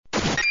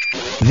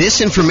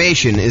This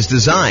information is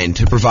designed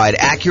to provide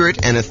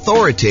accurate and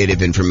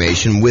authoritative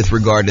information with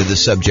regard to the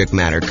subject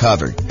matter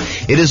covered.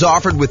 It is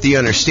offered with the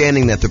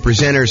understanding that the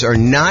presenters are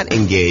not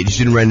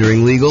engaged in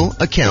rendering legal,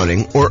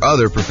 accounting, or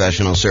other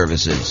professional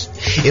services.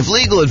 If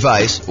legal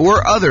advice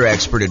or other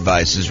expert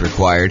advice is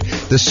required,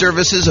 the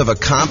services of a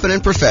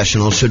competent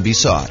professional should be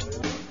sought.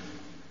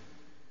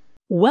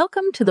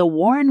 Welcome to the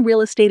Warren Real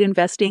Estate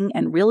Investing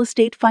and Real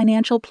Estate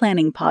Financial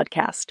Planning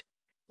Podcast.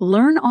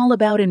 Learn all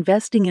about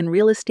investing in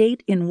real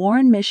estate in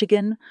Warren,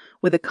 Michigan,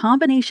 with a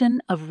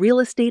combination of real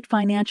estate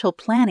financial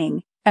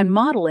planning and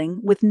modeling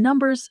with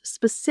numbers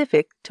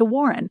specific to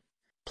Warren,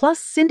 plus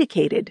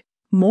syndicated,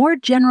 more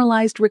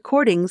generalized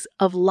recordings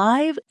of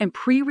live and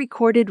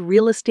pre-recorded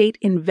real estate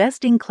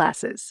investing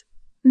classes,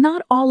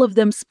 not all of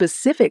them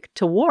specific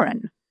to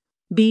Warren.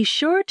 Be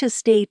sure to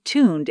stay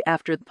tuned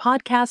after the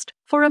podcast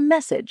for a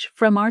message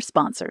from our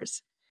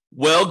sponsors.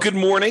 Well, good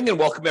morning and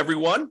welcome,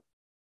 everyone.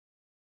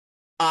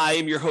 I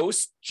am your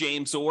host,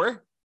 James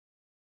Orr,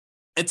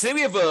 and today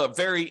we have a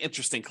very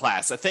interesting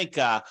class. I think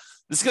this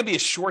is going to be a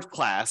short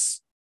class,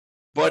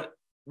 but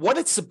what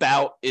it's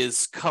about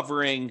is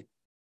covering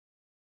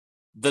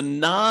the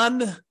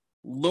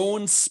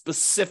non-loan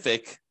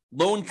specific,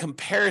 loan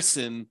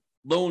comparison,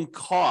 loan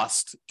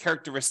cost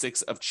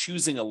characteristics of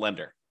choosing a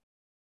lender.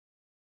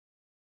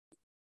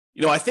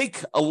 You know, I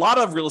think a lot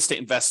of real estate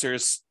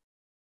investors,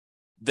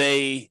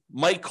 they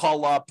might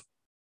call up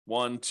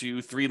 1,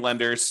 2, 3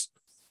 lenders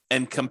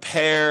and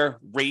compare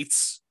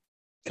rates,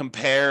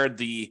 compare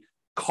the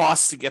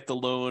cost to get the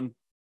loan.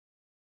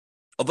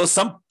 Although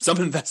some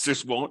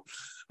investors won't.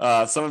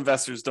 Some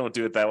investors don't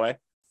do it that way.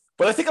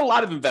 But I think a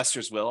lot of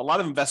investors will. A lot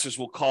of investors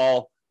will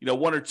call,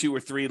 1 or 2 or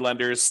 3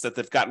 lenders that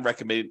they've gotten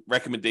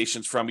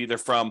recommendations from, either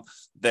from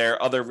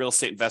their other real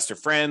estate investor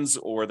friends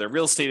or their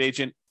real estate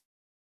agent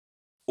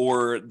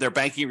or their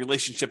banking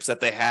relationships that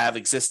they have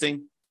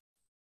existing.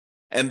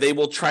 And they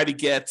will try to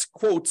get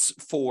quotes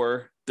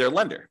for their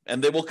lender,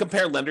 and they will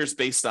compare lenders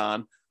based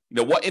on,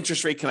 what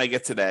interest rate can I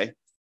get today,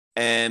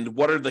 and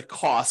what are the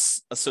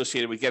costs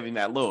associated with getting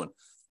that loan.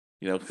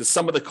 Because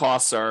some of the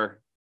costs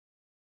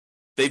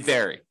they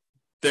vary.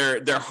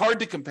 They're hard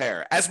to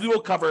compare, as we will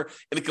cover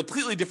in a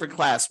completely different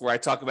class where I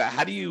talk about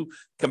how do you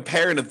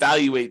compare and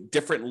evaluate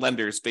different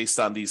lenders based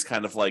on these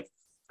kind of like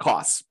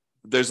costs.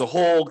 There's a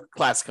whole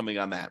class coming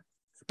on that.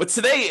 But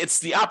today it's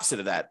the opposite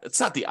of that. It's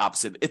not the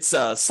opposite. It's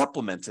a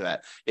supplement to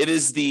that. It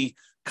is the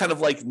kind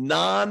of like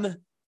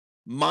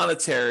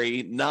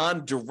non-monetary,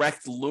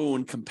 non-direct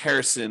loan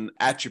comparison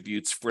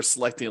attributes for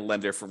selecting a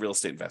lender for real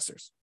estate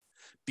investors.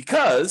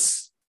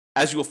 Because,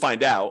 as you will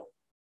find out,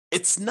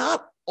 it's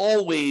not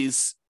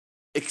always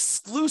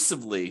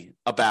exclusively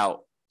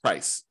about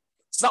price.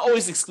 It's not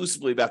always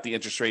exclusively about the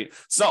interest rate.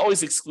 It's not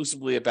always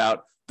exclusively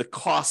about the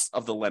cost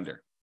of the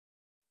lender.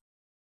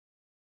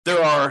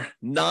 There are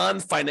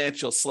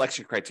non-financial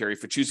selection criteria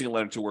for choosing a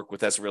lender to work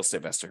with as a real estate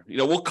investor.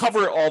 We'll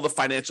cover all the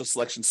financial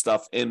selection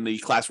stuff in the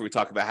class where we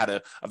talk about how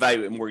to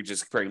evaluate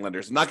mortgages comparing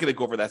lenders. I'm not going to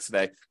go over that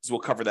today because we'll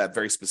cover that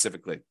very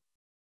specifically.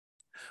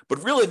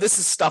 But really, this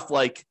is stuff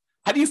like,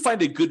 how do you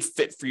find a good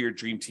fit for your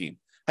dream team?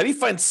 How do you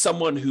find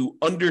someone who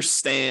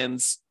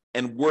understands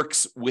and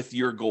works with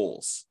your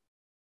goals,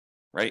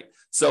 right?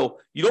 So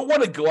you don't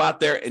want to go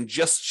out there and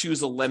just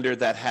choose a lender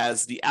that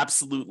has the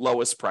absolute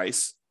lowest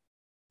price.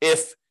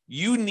 If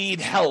you need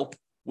help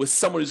with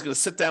someone who's going to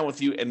sit down with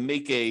you and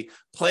make a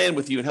plan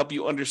with you and help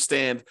you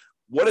understand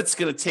what it's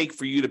going to take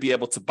for you to be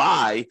able to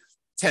buy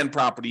 10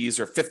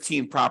 properties or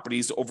 15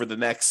 properties over the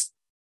next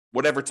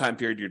whatever time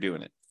period you're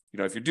doing it.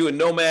 If you're doing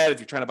Nomad,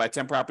 if you're trying to buy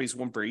 10 properties,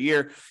 1 per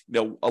year,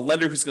 a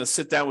lender who's going to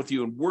sit down with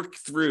you and work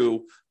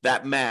through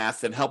that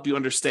math and help you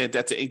understand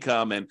debt to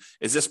income. And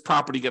is this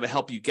property going to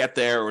help you get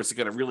there, or is it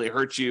going to really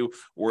hurt you,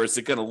 or is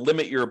it going to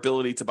limit your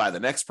ability to buy the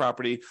next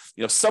property?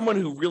 Someone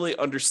who really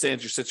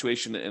understands your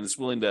situation and is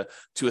willing to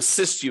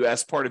assist you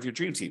as part of your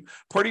dream team,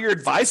 part of your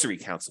advisory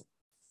council.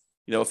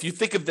 If you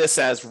think of this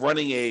as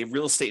running a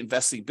real estate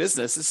investing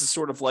business, this is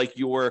sort of like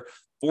your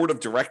board of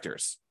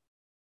directors,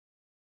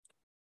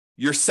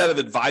 your set of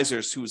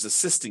advisors who is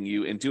assisting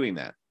you in doing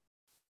that.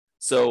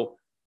 So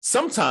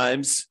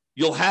sometimes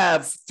you'll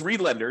have 3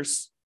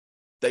 lenders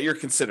that you're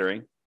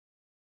considering,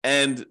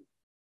 and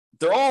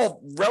they're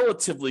all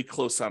relatively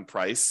close on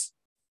price.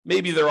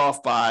 Maybe they're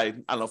off by,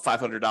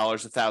 $500,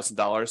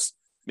 $1,000,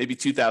 maybe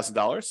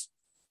 $2,000.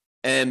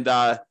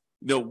 And,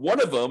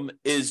 one of them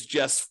is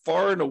just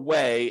far and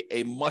away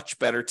a much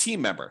better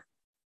team member.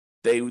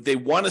 They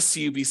want to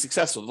see you be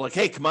successful. They're like,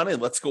 hey, come on in.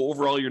 Let's go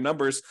over all your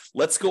numbers.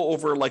 Let's go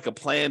over like a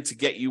plan to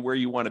get you where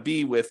you want to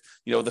be with,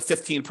 the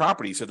 15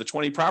 properties or the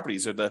 20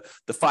 properties or the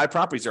 5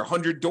 properties or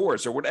 100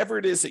 doors or whatever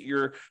it is that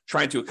you're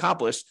trying to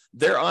accomplish.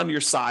 They're on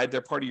your side. They're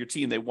part of your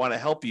team. They want to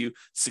help you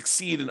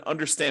succeed and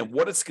understand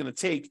what it's going to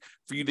take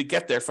for you to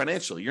get there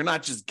financially. You're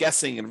not just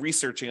guessing and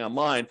researching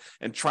online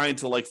and trying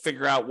to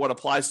figure out what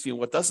applies to you and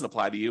what doesn't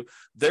apply to you.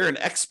 They're an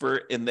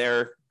expert in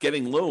their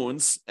getting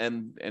loans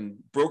and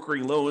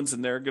brokering loans,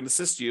 and they're going to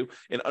assist you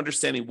in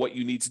understanding what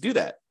you need to do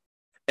that.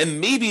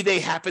 And maybe they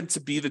happen to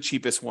be the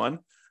cheapest one,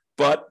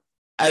 but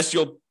as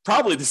you'll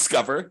probably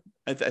discover,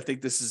 I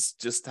think this is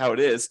just how it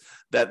is,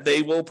 that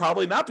they will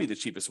probably not be the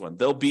cheapest one.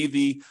 They'll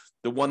be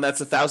the one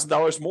that's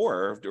 $1,000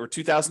 more or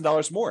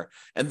 $2,000 more.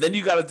 And then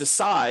you got to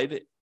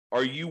decide,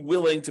 are you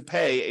willing to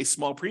pay a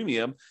small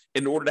premium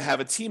in order to have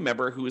a team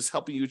member who is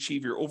helping you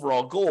achieve your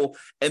overall goal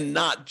and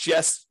not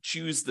just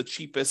choose the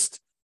cheapest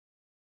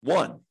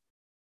one?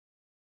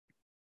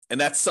 And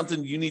that's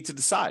something you need to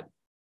decide.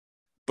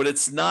 But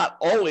it's not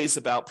always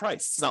about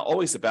price. It's not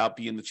always about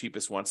being the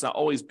cheapest one. It's not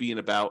always being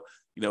about,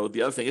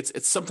 the other thing.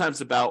 It's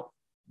sometimes about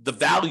the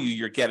value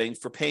you're getting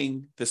for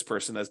paying this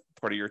person as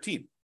part of your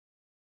team.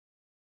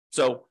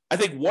 So I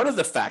think one of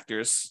the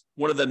factors,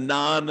 one of the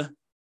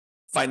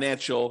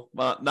non-financial,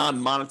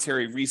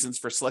 non-monetary reasons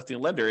for selecting a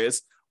lender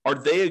is, are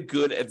they a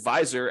good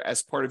advisor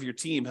as part of your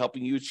team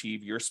helping you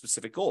achieve your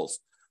specific goals?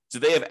 Do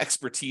they have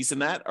expertise in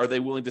that? Are they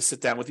willing to sit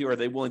down with you? Are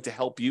they willing to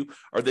help you?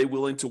 Are they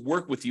willing to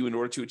work with you in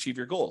order to achieve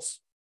your goals?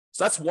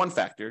 So that's one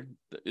factor.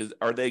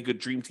 Are they a good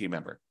dream team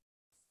member?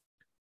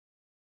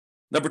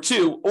 Number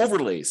two,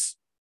 overlays.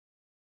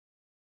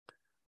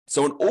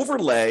 So an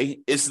overlay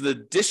is an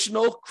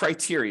additional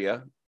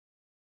criteria,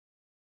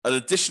 an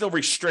additional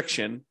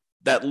restriction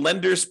that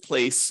lenders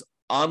place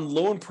on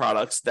loan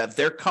products that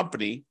their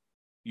company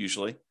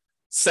usually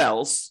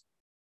sells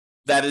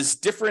that is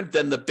different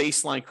than the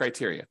baseline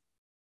criteria.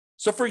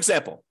 So for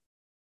example,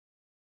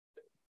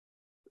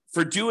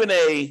 for doing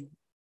a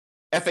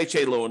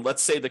FHA loan,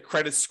 let's say the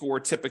credit score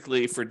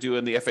typically for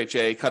doing the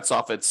FHA cuts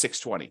off at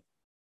 620.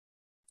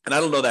 And I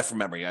don't know that from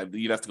memory.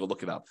 You'd have to go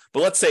look it up.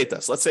 But let's say it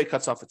does. Let's say it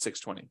cuts off at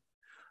 620.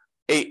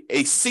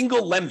 A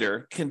single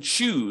lender can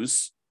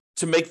choose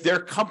to make their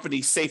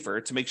company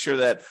safer, to make sure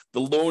that the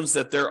loans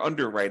that they're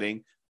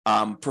underwriting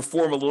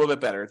perform a little bit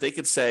better. They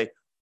could say,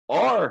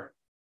 our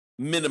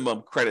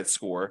minimum credit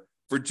score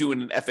for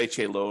doing an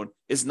FHA loan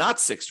is not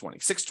 620.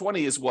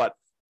 620 is what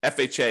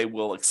FHA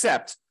will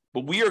accept,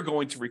 but we are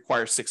going to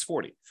require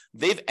 640.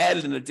 They've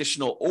added an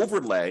additional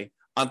overlay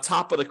on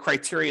top of the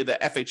criteria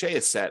that FHA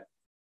has set,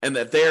 and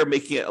that they're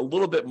making it a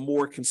little bit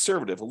more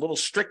conservative, a little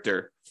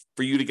stricter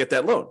for you to get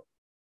that loan.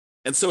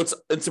 And so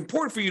it's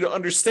important for you to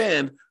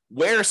understand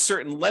where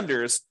certain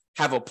lenders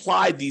have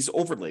applied these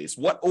overlays,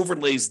 what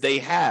overlays they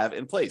have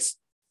in place.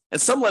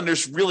 And some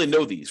lenders really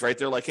know these, right?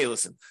 They're like, hey,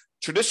 listen,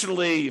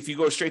 traditionally, if you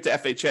go straight to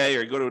FHA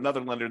or you go to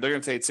another lender, they're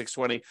going to say it's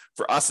 620.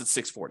 For us, it's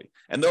 640.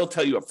 And they'll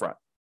tell you up front.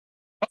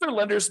 Other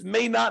lenders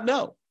may not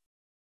know.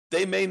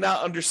 They may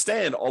not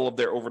understand all of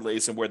their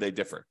overlays and where they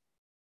differ,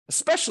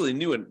 especially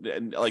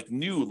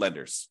new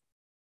lenders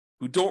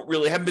who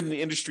haven't been in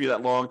the industry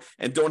that long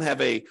and don't have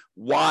a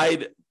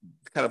wide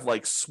kind of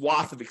like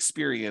swath of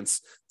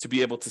experience to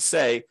be able to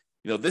say,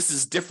 this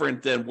is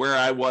different than where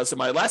I was in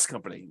my last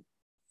company.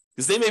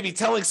 Because they may be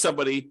telling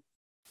somebody,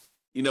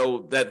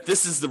 that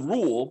this is the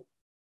rule,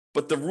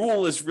 but the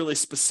rule is really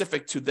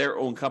specific to their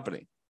own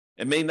company.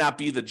 It may not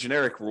be the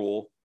generic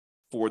rule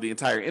for the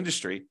entire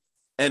industry,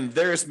 and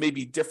theirs may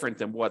be different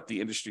than what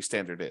the industry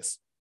standard is.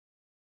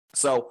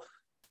 So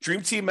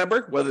dream team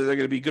member, whether they're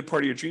going to be a good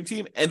part of your dream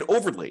team, and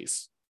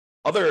overlays.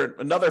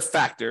 Another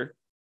factor,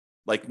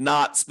 like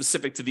not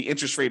specific to the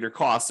interest rate or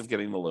cost of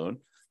getting the loan,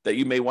 that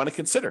you may want to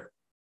consider.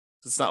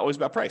 It's not always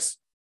about price.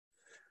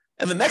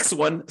 And the next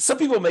one, some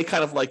people may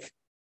kind of like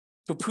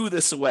poo-poo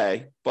this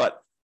away,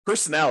 but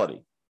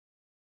personality.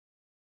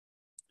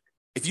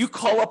 If you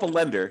call up a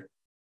lender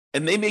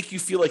and they make you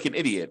feel like an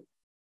idiot,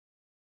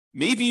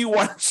 maybe you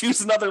want to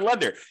choose another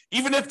lender,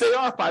 even if they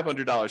are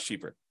 $500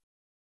 cheaper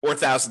or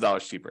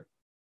 $1,000 cheaper.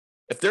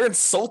 If they're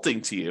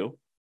insulting to you,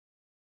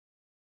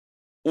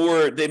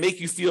 or they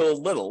make you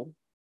feel little,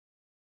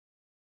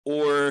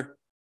 or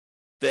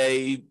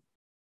they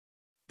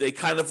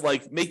kind of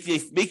like make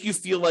you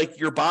feel like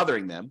you're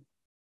bothering them,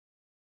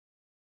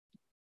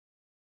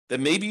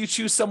 then maybe you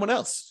choose someone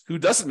else who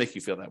doesn't make you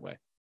feel that way.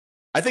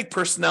 I think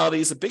personality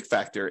is a big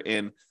factor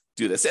in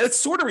do this. And it's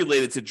sort of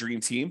related to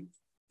Dream Team,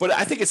 but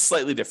I think it's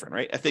slightly different,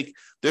 right? I think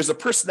there's a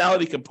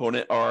personality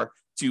component,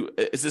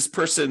 is this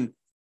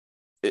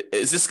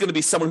going to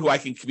be someone who I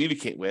can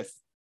communicate with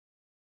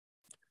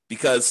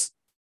because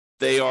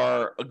they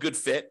are a good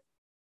fit,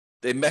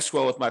 they mesh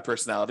well with my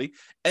personality,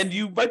 and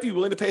you might be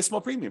willing to pay a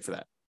small premium for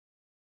that.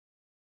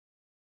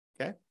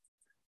 Okay?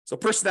 So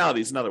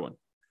personality is another one.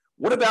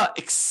 What about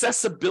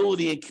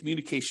accessibility and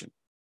communication?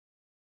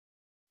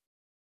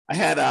 I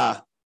had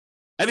a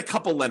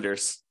couple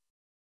lenders.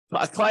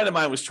 A client of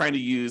mine was trying to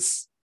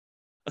use,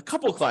 a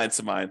couple clients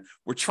of mine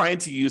were trying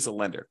to use a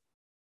lender.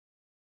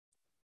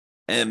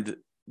 And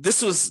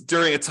this was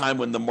during a time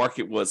when the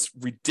market was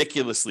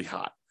ridiculously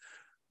hot.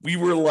 We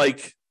were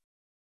like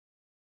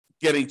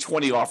getting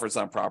 20 offers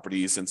on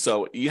properties. And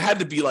so you had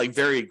to be like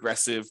very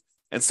aggressive.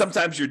 And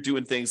sometimes you're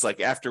doing things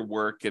like after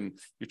work and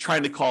you're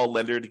trying to call a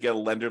lender to get a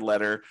lender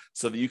letter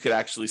so that you could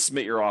actually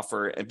submit your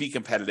offer and be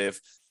competitive.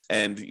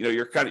 And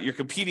you're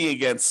competing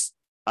against,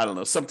 I don't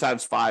know,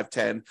 sometimes 5,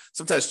 10,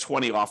 sometimes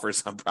 20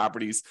 offers on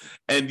properties.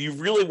 And you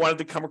really wanted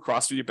to come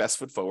across with your best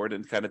foot forward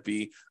and kind of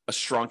be a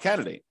strong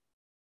candidate.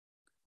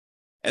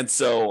 And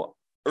so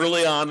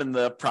early on in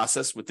the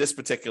process with this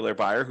particular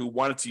buyer who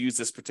wanted to use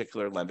this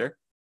particular lender,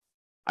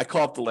 I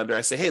call up the lender.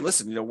 I say, hey,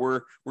 listen,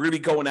 we're going to be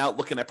going out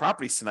looking at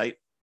properties tonight.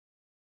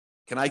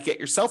 Can I get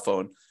your cell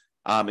phone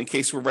in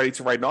case we're ready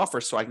to write an offer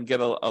so I can get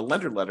a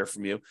lender letter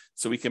from you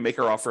so we can make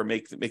our offer,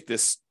 make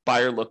this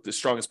buyer look as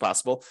strong as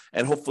possible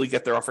and hopefully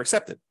get their offer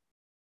accepted?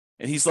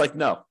 And he's like,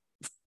 no,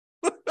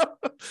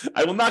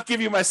 I will not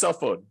give you my cell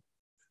phone.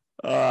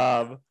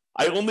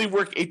 I only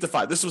work 8 to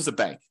 5. This was a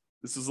bank.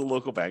 This was a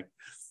local bank,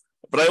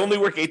 but I only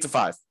work 8 to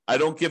 5. I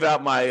don't give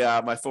out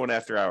my phone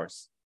after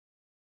hours.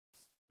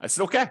 I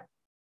said, okay.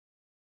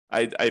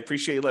 I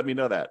appreciate you letting me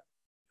know that.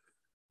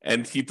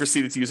 And he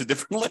proceeded to use a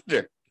different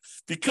lender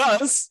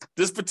because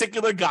this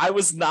particular guy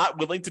was not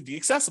willing to be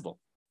accessible.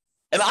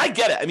 And I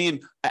get it. I mean,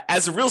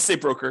 as a real estate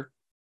broker,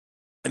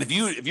 and if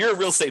you're a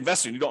real estate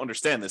investor and you don't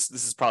understand this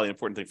is probably an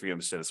important thing for you to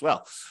understand as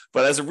well.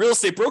 But as a real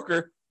estate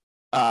broker,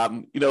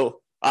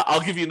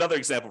 I'll give you another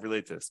example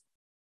related to this.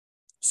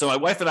 So my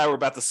wife and I were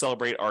about to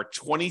celebrate our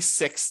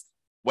 26th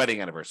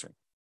wedding anniversary,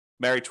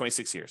 married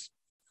 26 years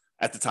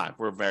at the time.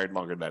 We're married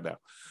longer than that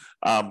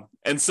now.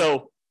 And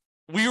so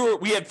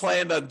we had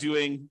planned on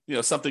doing,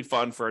 something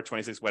fun for our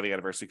 26th wedding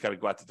anniversary, kind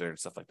of go out to dinner and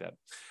stuff like that.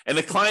 And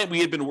the client we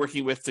had been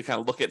working with to kind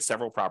of look at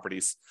several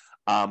properties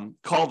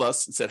called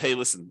us and said, hey,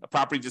 listen, a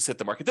property just hit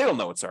the market. They don't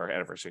know it's our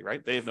anniversary,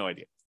 right? They have no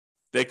idea.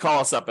 They call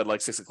us up at like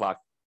 6:00.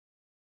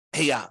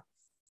 Hey,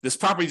 this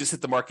property just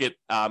hit the market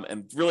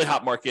and really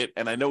hot market.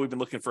 And I know we've been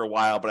looking for a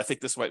while, but I think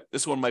this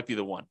one might be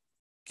the one.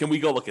 Can we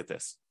go look at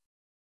this?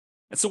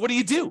 And so what do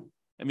you do?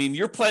 I mean,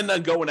 you're planning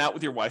on going out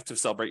with your wife to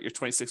celebrate your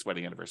 26th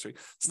wedding anniversary.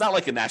 It's not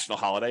like a national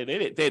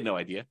holiday. They had no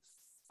idea.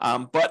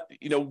 But,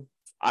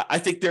 I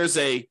think there's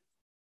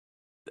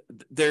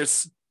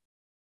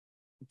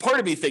part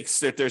of me thinks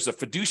that there's a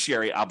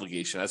fiduciary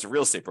obligation as a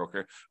real estate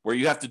broker where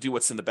you have to do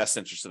what's in the best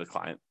interest of the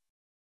client.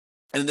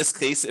 And in this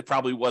case, it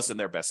probably was in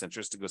their best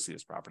interest to go see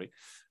this property.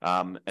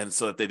 And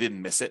so that they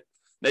didn't miss it.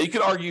 Now, you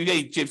could argue,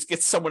 hey, James,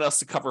 get someone else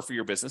to cover for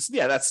your business.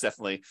 Yeah, that's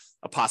definitely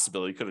a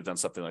possibility. You could have done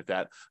something like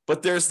that.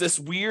 But there's this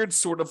weird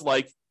sort of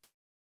like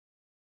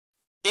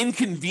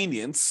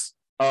inconvenience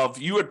of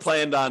you had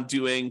planned on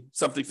doing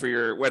something for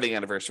your wedding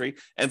anniversary,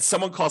 and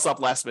someone calls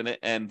up last minute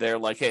and they're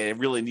like, hey, I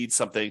really need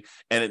something,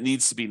 and it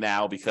needs to be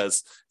now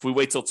because if we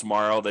wait till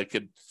tomorrow, they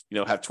could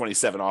have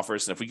 27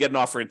 offers. And if we get an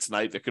offer in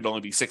tonight, there could only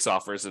be 6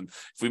 offers. And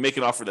if we make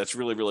an offer that's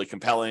really, really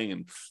compelling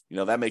and,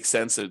 that makes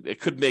sense, it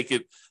could make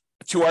it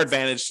to our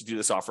advantage to do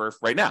this offer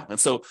right now. And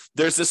so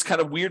there's this kind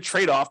of weird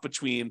trade-off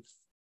between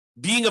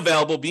being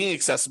available, being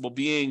accessible,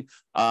 being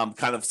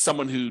kind of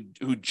someone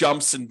who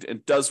jumps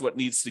and does what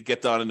needs to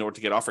get done in order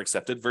to get offer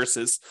accepted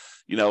versus,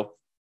 nope,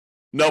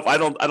 I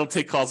don't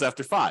take calls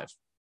after 5.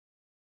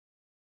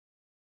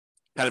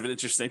 Kind of an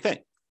interesting thing.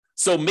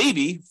 So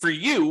maybe for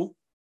you,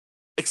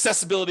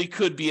 accessibility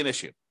could be an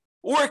issue,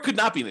 or it could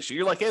not be an issue.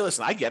 You're like, hey,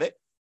 listen, I get it.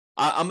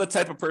 I'm the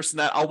type of person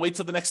that I'll wait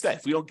till the next day.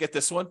 If we don't get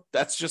this one,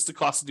 that's just the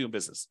cost of doing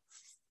business.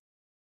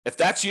 If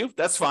that's you,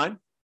 that's fine.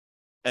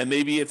 And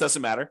maybe it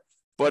doesn't matter.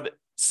 But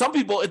some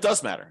people, it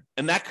does matter.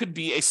 And that could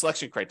be a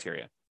selection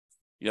criteria.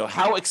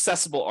 How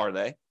accessible are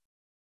they?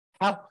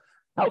 How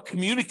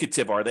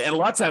communicative are they? And a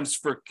lot of times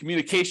for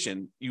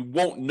communication, you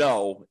won't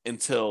know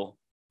until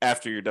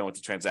after you're done with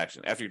the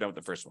transaction, after you're done with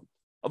the first one.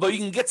 Although you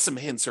can get some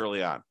hints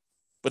early on.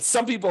 But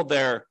some people,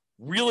 they're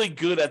really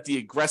good at the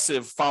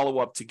aggressive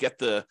follow-up to get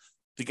the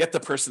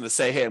person to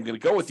say, hey, I'm going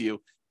to go with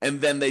you. And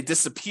then they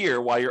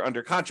disappear while you're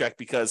under contract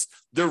because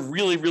they're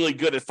really, really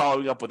good at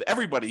following up with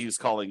everybody who's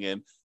calling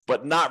in,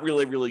 but not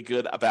really, really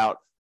good about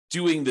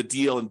doing the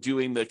deal and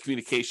doing the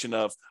communication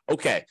of,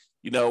 okay,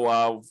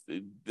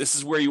 this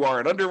is where you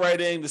are in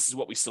underwriting. This is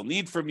what we still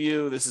need from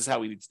you. This is how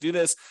we need to do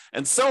this.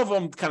 And some of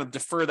them kind of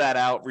refer that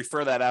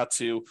out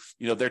to,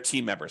 their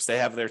team members. They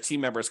have their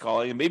team members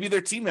calling, and maybe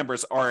their team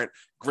members aren't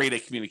great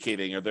at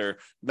communicating, or they're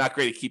not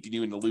great at keeping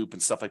you in the loop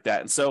and stuff like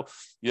that. And so,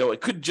 it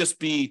could just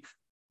be,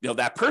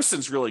 that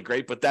person's really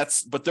great, but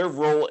their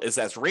role is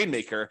as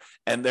rainmaker,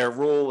 and their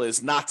role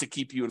is not to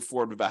keep you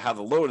informed about how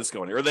the loan is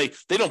going, or they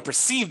don't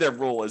perceive their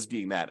role as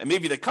being that. And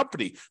maybe the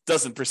company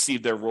doesn't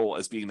perceive their role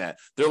as being that.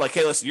 They're like,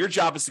 hey, listen, your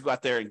job is to go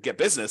out there and get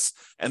business,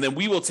 and then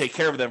we will take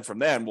care of them from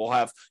then. We'll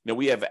have,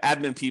 we have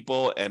admin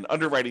people and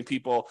underwriting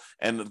people,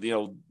 and,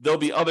 there'll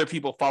be other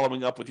people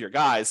following up with your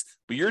guys,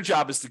 but your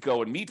job is to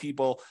go and meet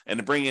people and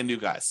to bring in new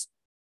guys.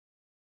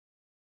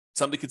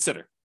 Something to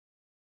consider.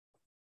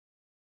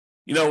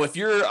 If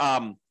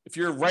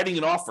you're writing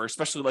an offer,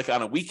 especially like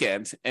on a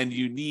weekend, and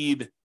you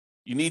need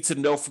to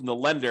know from the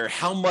lender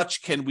how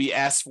much can we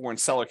ask for in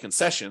seller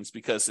concessions,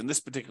 because in this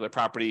particular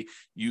property,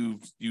 you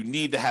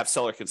need to have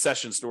seller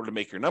concessions in order to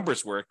make your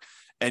numbers work,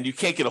 and you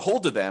can't get a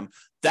hold of them,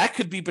 that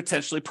could be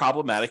potentially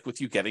problematic with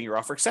you getting your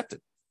offer accepted,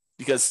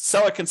 because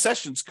seller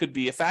concessions could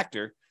be a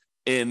factor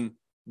in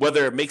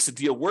whether it makes a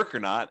deal work or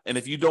not. And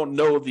if you don't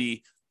know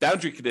the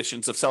boundary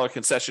conditions of seller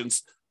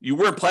concessions, you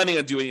weren't planning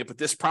on doing it, but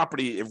this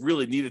property, it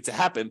really needed to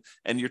happen,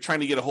 and you're trying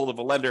to get a hold of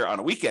a lender on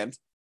a weekend,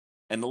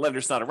 and the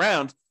lender's not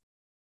around,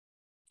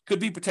 could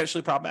be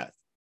potentially problematic.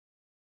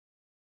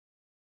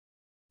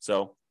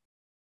 So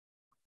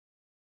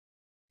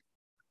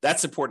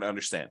that's important to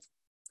understand.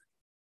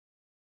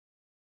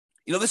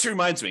 This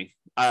reminds me,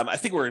 I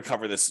think we're going to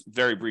cover this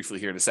very briefly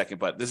here in a second,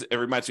 but it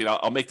reminds me,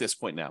 I'll make this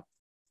point now.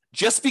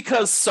 Just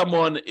because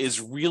someone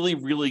is really,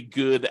 really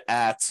good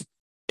at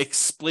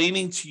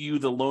explaining to you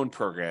the loan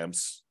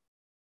programs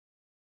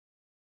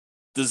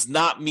does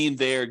not mean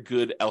they're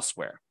good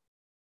elsewhere.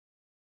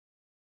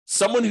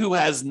 Someone who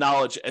has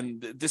knowledge,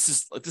 and this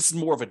is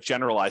more of a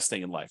generalized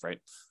thing in life, right?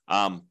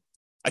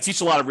 I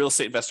teach a lot of real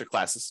estate investor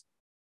classes.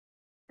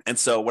 And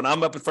so when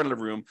I'm up in front of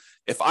the room,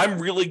 if I'm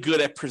really good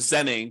at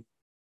presenting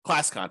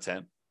class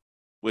content,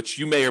 which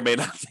you may or may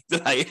not think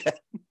that I am,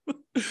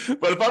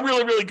 but if I'm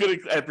really, really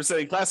good at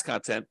presenting class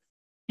content,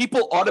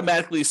 people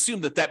automatically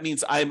assume that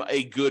means I'm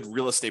a good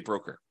real estate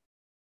broker,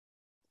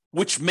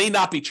 which may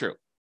not be true.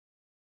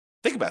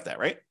 Think about that,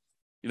 right?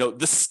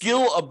 The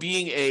skill of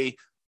being a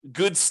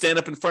good stand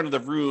up in front of the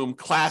room,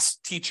 class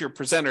teacher,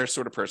 presenter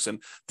sort of person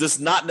does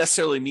not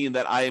necessarily mean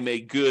that I am a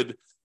good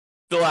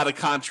fill out a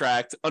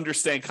contract,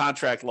 understand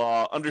contract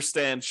law,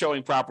 understand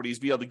showing properties,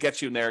 be able to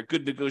get you in there,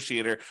 good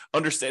negotiator,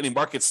 understanding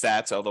market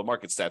stats, although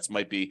market stats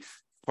might be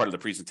part of the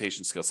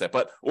presentation skill set,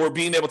 or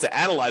being able to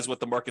analyze what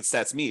the market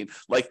stats mean.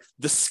 Like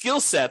the skill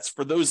sets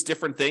for those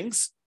different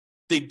things,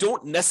 they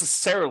don't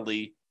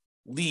necessarily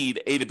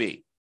lead A to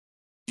B.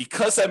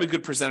 Because I'm a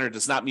good presenter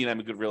does not mean I'm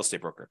a good real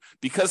estate broker.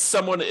 Because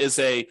someone is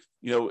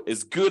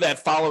is good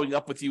at following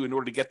up with you in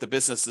order to get the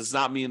business does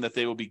not mean that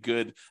they will be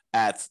good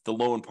at the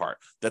loan part,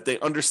 that they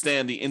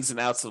understand the ins and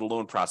outs of the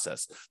loan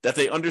process, that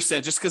they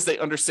understand, just because they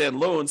understand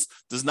loans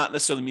does not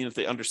necessarily mean that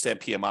they understand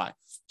PMI.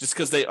 Just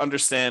because they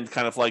understand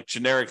kind of like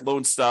generic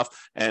loan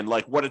stuff and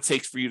like what it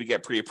takes for you to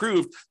get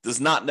pre-approved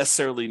does not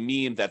necessarily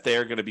mean that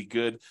they're going to be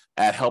good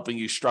at helping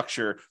you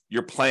structure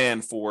your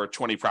plan for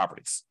 20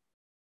 properties.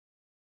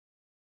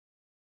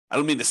 I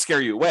don't mean to scare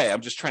you away.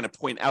 I'm just trying to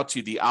point out to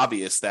you the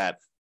obvious that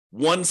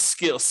one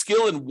skill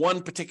in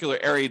one particular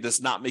area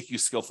does not make you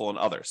skillful in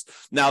others.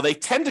 Now, they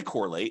tend to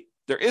correlate.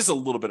 There is a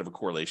little bit of a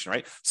correlation,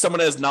 right?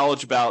 Someone has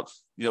knowledge about,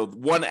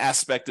 one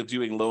aspect of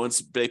doing loans,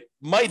 they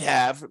might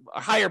have a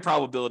higher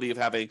probability of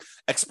having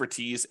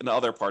expertise in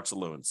other parts of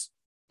loans.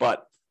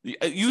 But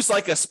use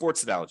like a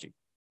sports analogy.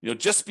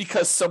 Just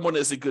because someone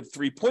is a good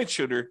 3-point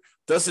shooter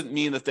doesn't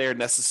mean that they're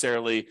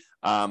necessarily,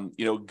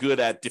 good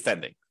at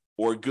defending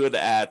or good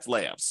at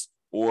layups,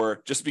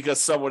 or just because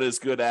someone is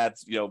good at,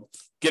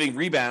 getting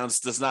rebounds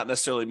does not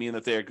necessarily mean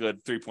that they're a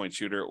good 3-point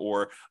shooter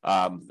or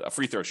a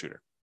free throw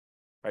shooter,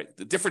 right?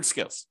 The different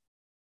skills.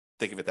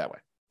 Think of it that way.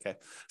 Okay.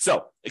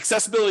 So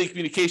accessibility,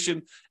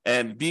 communication,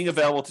 and being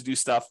available to do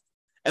stuff.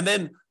 And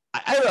then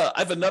I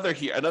have another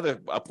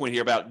point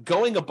here about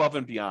going above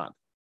and beyond.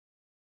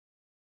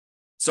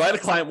 So I had a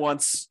client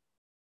once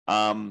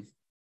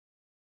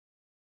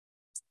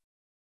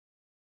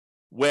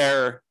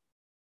where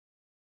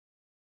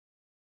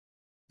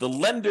the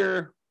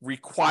lender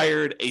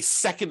required a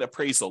second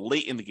appraisal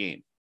late in the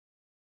game.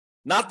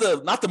 Not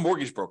the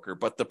mortgage broker,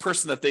 but the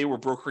person that they were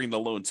brokering the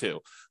loan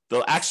to,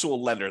 the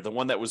actual lender, the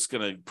one that was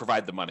going to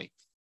provide the money.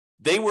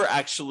 They were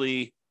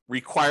actually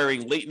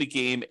requiring late in the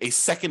game a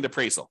second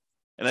appraisal.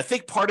 And I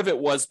think part of it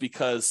was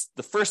because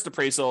the first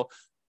appraisal,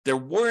 there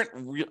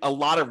weren't a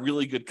lot of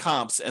really good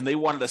comps, and they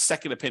wanted a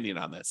second opinion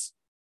on this.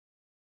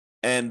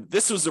 And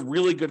this was a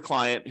really good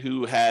client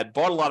who had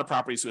bought a lot of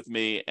properties with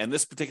me, and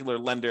this particular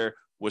lender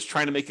was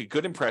trying to make a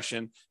good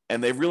impression,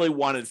 and they really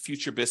wanted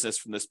future business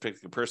from this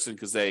particular person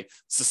because they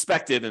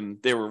suspected, and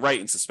they were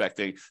right in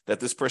suspecting, that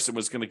this person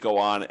was going to go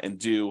on and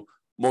do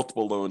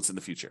multiple loans in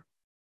the future.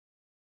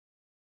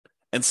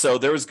 And so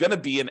there was going to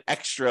be an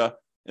extra,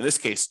 in this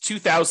case,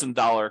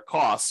 $2,000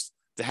 cost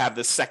to have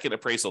this second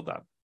appraisal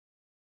done.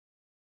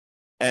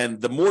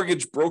 And the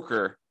mortgage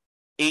broker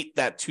ate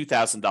that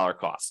 $2,000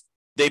 cost.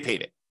 They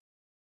paid it.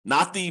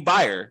 Not the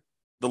buyer,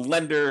 the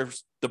lender,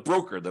 the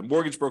broker, the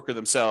mortgage broker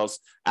themselves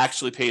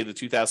actually paid the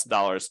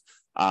 $2,000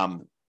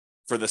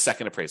 for the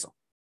second appraisal.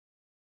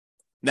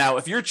 Now,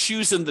 if you're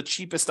choosing the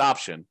cheapest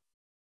option,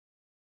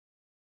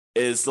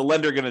 is the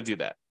lender going to do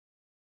that?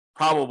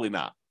 Probably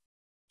not.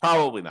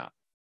 Probably not.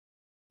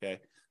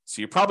 Okay.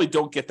 So you probably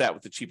don't get that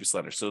with the cheapest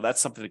lender. So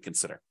that's something to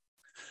consider.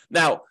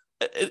 Now,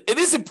 it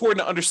is important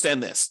to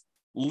understand this.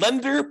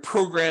 Lender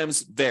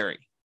programs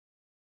vary.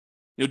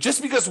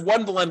 Just because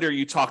one lender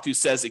you talk to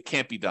says it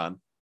can't be done,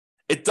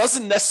 it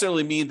doesn't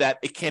necessarily mean that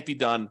it can't be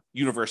done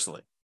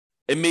universally.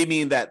 It may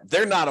mean that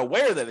they're not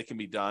aware that it can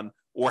be done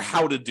or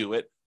how to do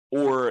it,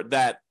 or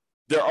that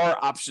there are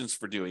options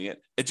for doing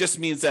it. It just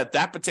means that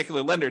that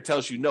particular lender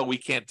tells you, no, we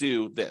can't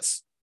do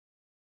this.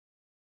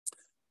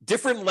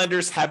 Different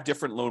lenders have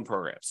different loan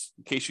programs,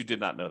 in case you did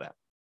not know that.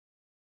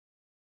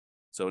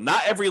 So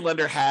not every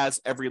lender has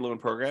every loan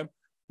program.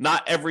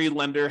 Not every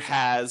lender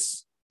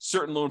has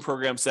certain loan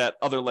programs that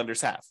other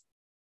lenders have.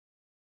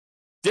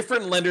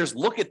 Different lenders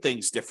look at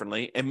things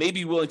differently and may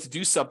be willing to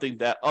do something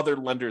that other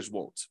lenders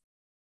won't.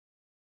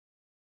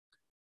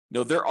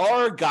 There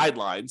are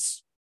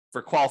guidelines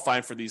for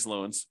qualifying for these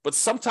loans, but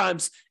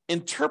sometimes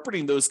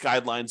interpreting those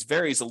guidelines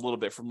varies a little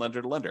bit from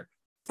lender to lender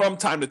from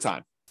time to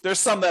time. There's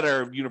some that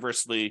are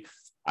universally,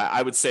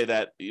 I would say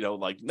that,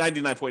 like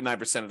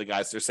 99.9% of the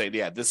guys, they're saying,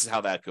 yeah, this is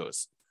how that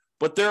goes.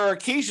 but there are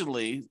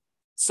occasionally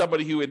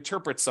somebody who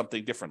interprets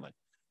something differently.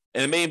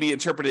 And it may be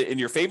interpreted in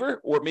your favor,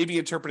 or it may be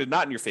interpreted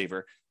not in your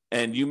favor.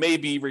 And you may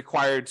be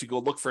required to go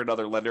look for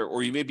another lender,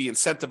 or you may be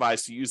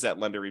incentivized to use that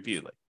lender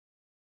repeatedly.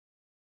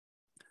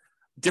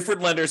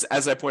 Different lenders,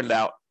 as I pointed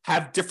out,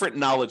 have different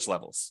knowledge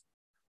levels.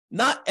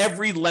 Not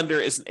every lender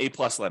is an A+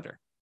 lender.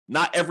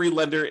 Not every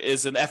lender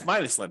is an F-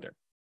 lender.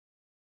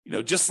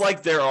 Just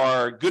like there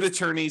are good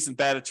attorneys and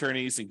bad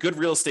attorneys, and good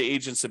real estate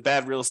agents and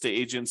bad real estate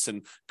agents,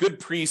 and good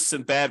priests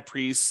and bad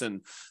priests,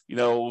 and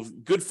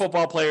good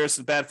football players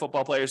and bad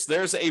football players,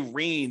 there's a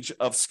range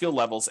of skill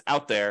levels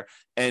out there,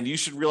 and you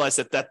should realize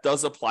that that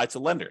does apply to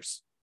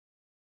lenders.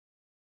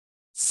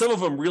 Some of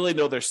them really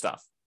know their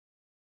stuff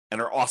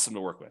and are awesome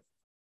to work with.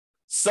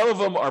 Some of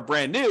them are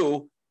brand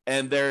new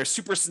and they're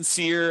super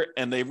sincere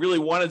and they really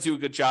want to do a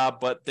good job,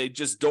 but they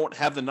just don't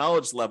have the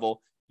knowledge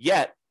level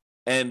yet.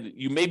 And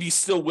you may be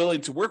still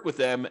willing to work with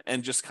them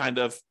and just kind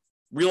of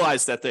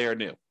realize that they are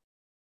new.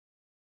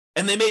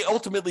 And they may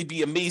ultimately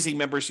be amazing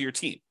members of your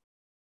team.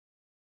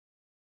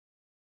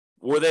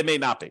 Or they may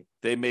not be.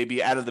 They may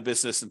be out of the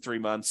business in 3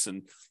 months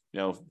and,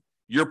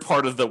 you're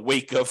part of the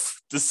wake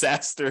of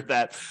disaster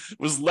that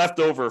was left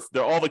over,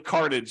 all the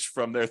carnage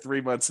from their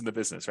 3 months in the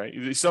business, right?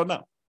 You just don't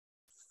know.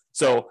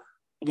 So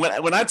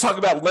when I talk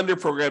about lender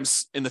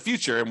programs in the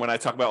future, and when I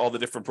talk about all the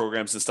different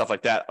programs and stuff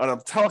like that, what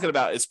I'm talking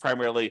about is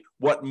primarily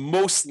what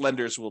most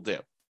lenders will do.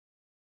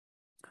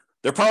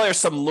 There probably are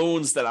some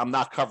loans that I'm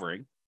not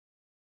covering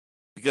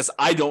because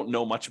I don't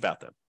know much about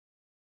them.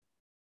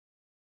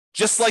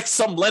 Just like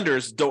some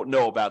lenders don't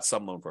know about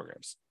some loan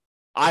programs.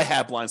 I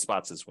have blind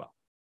spots as well.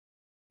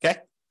 Okay?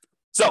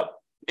 So,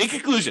 in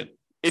conclusion,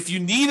 if you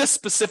need a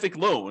specific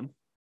loan,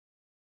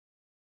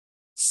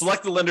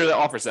 select the lender that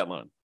offers that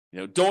loan.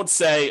 Don't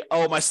say,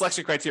 oh, my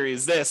selection criteria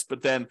is this,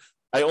 but then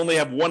I only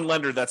have one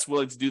lender that's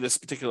willing to do this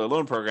particular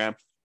loan program.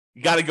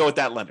 You got to go with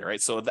that lender,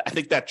 right? So I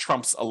think that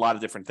trumps a lot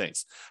of different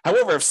things.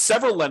 However, if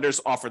several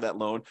lenders offer that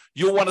loan,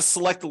 you'll want to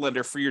select the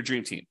lender for your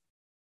dream team.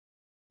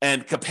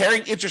 And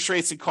comparing interest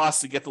rates and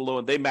costs to get the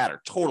loan, they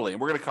matter totally.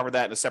 And we're going to cover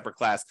that in a separate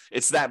class.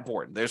 It's that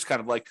important. There's kind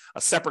of like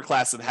a separate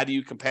class of how do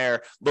you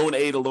compare loan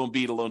A to loan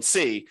B to loan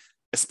C,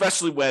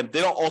 especially when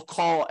they don't all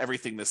call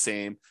everything the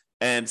same.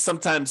 And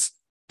sometimes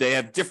they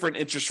have different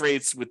interest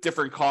rates with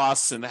different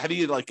costs. And how do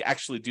you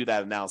actually do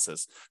that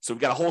analysis? So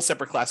we've got a whole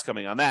separate class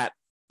coming on that.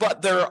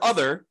 But there are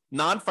other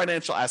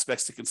non-financial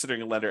aspects to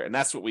considering a lender, and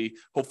that's what we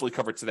hopefully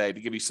covered today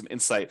to give you some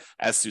insight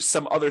as to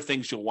some other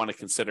things you'll want to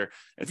consider.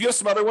 And if you have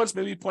some other ones,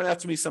 maybe point out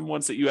to me some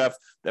ones that you have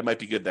that might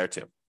be good there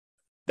too.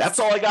 That's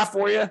all I got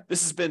for you.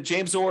 This has been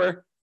James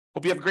Orr.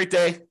 Hope you have a great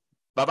day.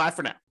 Bye-bye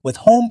for now. With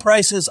home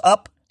prices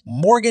up,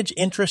 mortgage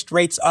interest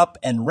rates up,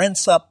 and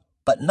rents up,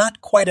 but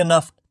not quite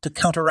enough to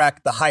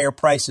counteract the higher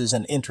prices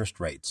and interest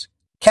rates,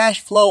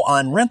 cash flow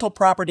on rental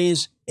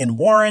properties in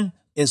Warren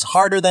is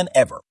harder than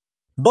ever.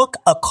 Book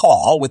a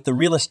call with the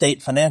Real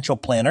Estate Financial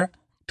Planner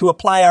to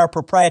apply our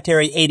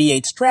proprietary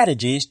 88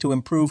 strategies to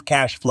improve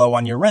cash flow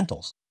on your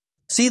rentals.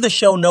 See the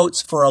show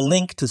notes for a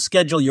link to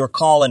schedule your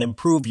call and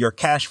improve your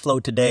cash flow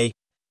today.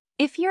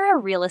 If you're a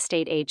real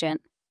estate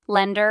agent,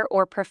 lender,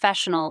 or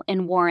professional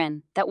in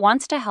Warren that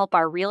wants to help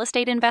our real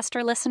estate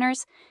investor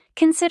listeners,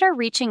 consider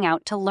reaching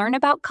out to learn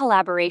about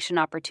collaboration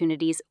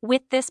opportunities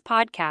with this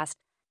podcast.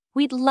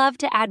 We'd love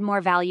to add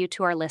more value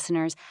to our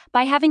listeners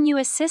by having you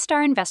assist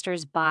our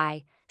investors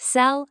buy,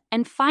 sell,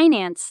 and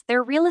finance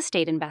their real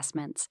estate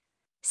investments.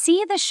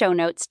 See the show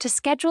notes to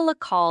schedule a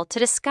call to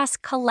discuss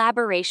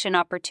collaboration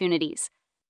opportunities.